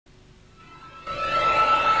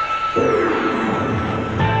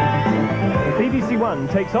71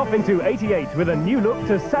 takes off into 88 with a new look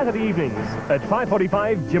to Saturday evenings. At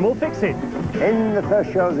 5:45, Jim will fix it. In the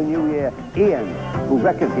first show of the new year, Ian, who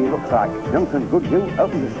reckons he looks like Duncan Goodhue,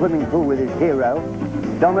 opens a swimming pool with his hero.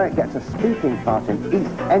 Donna gets a speaking part in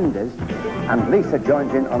EastEnders, and Lisa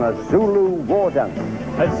joins in on a Zulu war dance.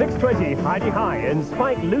 At 6:20, Heidi High, and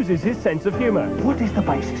Spike loses his sense of humour. What is the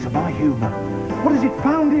basis of my humour? What is it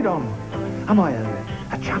founded on? Am I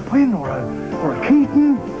a Chaplin or a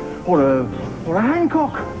Keaton or a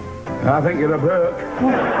Hancock? I think you're a Burke.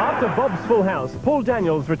 After Bob's Full House, Paul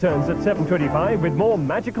Daniels returns at 7:25 with more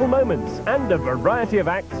magical moments and a variety of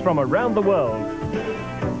acts from around the world.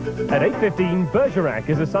 At 8:15, Bergerac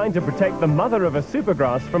is assigned to protect the mother of a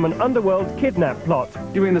supergrass from an underworld kidnap plot.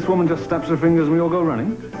 You mean this woman just snaps her fingers and we all go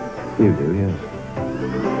running? You do, yes.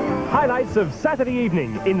 Highlights of Saturday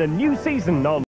evening in the new season on